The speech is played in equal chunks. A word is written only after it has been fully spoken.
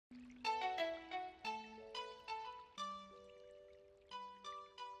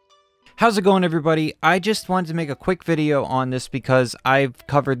How's it going, everybody? I just wanted to make a quick video on this because I've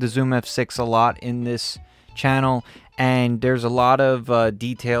covered the Zoom F6 a lot in this channel, and there's a lot of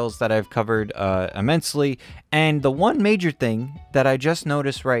details that I've covered immensely. And the one major thing that I just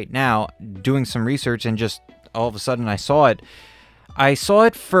noticed right now, doing some research, and just all of a sudden I saw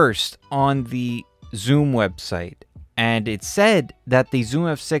it first on the Zoom website, and it said that the Zoom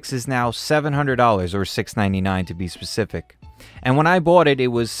F6 is now $700 or $699 to be specific. And when I bought it, it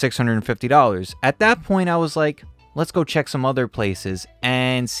was $650. At that point, I was like, let's go check some other places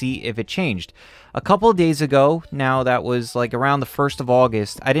and see if it changed. A couple of days ago, now that was like around the 1st of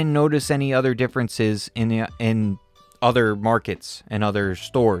August, I didn't notice any other differences in other markets and other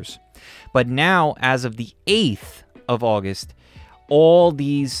stores. But now, as of the 8th of August, all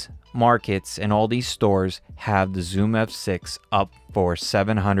these markets and all these stores have the Zoom F6 up for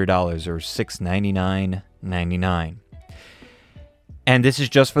 $700 or $699.99. And this is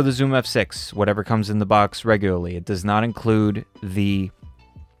just for the Zoom F6, whatever comes in the box regularly. It does not include a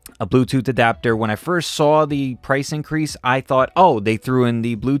Bluetooth adapter. When I first saw the price increase, I thought, oh, they threw in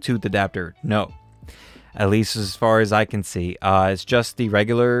the Bluetooth adapter. No, at least as far as I can see. It's just the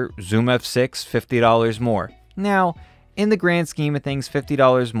regular Zoom F6, $50 more. Now, in the grand scheme of things,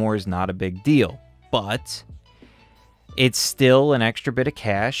 $50 more is not a big deal, but it's still an extra bit of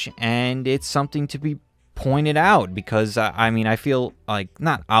cash, and it's something to be pointed out because I mean, I feel like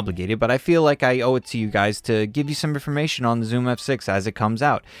not obligated, but I feel like I owe it to you guys to give you some information on the Zoom F6 as it comes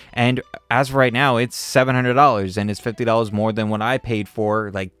out. And as of right now, it's $700, and it's $50 more than what I paid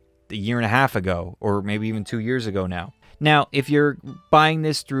for like a year and a half ago, or maybe even 2 years ago now. Now, if you're buying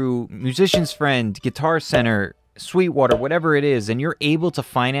this through Musician's Friend, Guitar Center, Sweetwater, whatever it is, and you're able to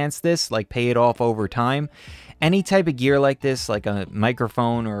finance this, like pay it off over time, any type of gear like this, like a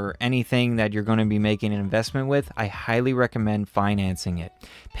microphone or anything that you're going to be making an investment with, I highly recommend financing it,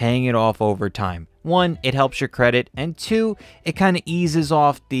 paying it off over time. One, it helps your credit, and two, it kind of eases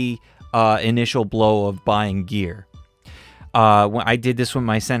off the initial blow of buying gear. When I did this with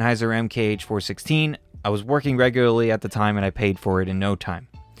my Sennheiser MKH416, I was working regularly at the time, and I paid for it in no time.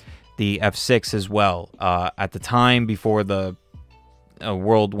 The F6 as well. At the time, before the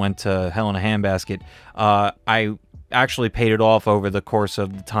world went to hell in a handbasket, I actually paid it off over the course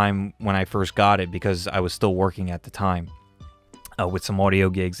of the time when I first got it, because I was still working at the time with some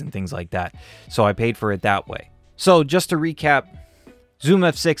audio gigs and things like that. So I paid for it that way. So just to recap, Zoom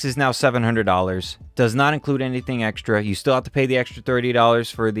F6 is now $700. Does not include anything extra. You still have to pay the extra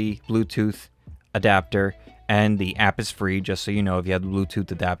 $30 for the Bluetooth adapter, and the app is free. Just so you know, if you have the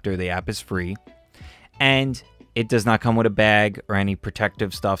Bluetooth adapter, the app is free. And it does not come with a bag or any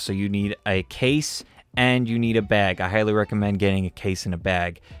protective stuff, so you need a case and you need a bag. I highly recommend getting a case and a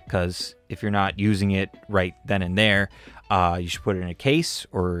bag, because if you're not using it right then and there, you should put it in a case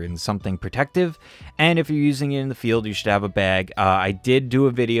or in something protective. And if you're using it in the field, you should have a bag. I did do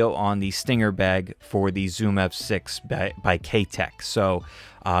a video on the Stinger bag for the Zoom F6 by K-Tech, so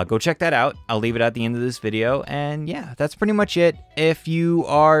go check that out. I'll leave it at the end of this video, and yeah, that's pretty much it. If you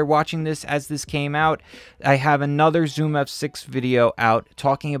are watching this as this came out, I have another Zoom F6 video out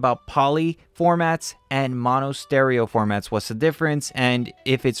talking about poly formats and mono stereo formats, what's the difference, and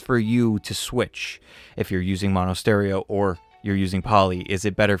if it's for you to switch. If you're using mono stereo or you're using poly, is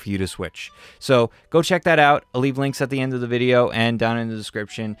it better for you to switch? So go check that out. I'll leave links at the end of the video and down in the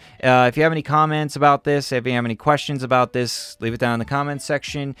description. If you have any comments about this, if you have any questions about this, leave it down in the comments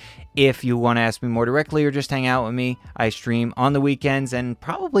section. If you want to ask me more directly or just hang out with me, I stream on the weekends, and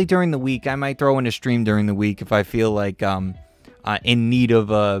probably during the week. I might throw in a stream during the week if I feel like in need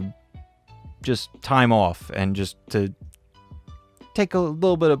of just time off, and just to take a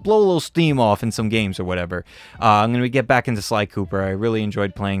little bit of, blow a little steam off in some games or whatever. I'm going to get back into Sly Cooper. I really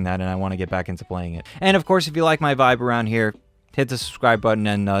enjoyed playing that, and I want to get back into playing it. And of course, if you like my vibe around here, hit the subscribe button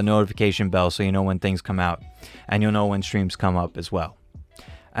and notification bell so you know when things come out, and you'll know when streams come up as well.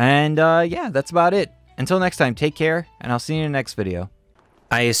 And yeah, that's about it. Until next time, take care, and I'll see you in the next video.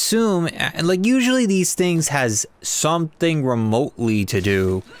 I assume, like, usually these things has something remotely to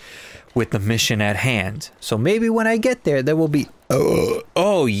do with the mission at hand. So maybe when I get there, there will be...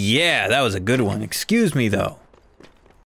 Oh yeah, that was a good one. Excuse me, though.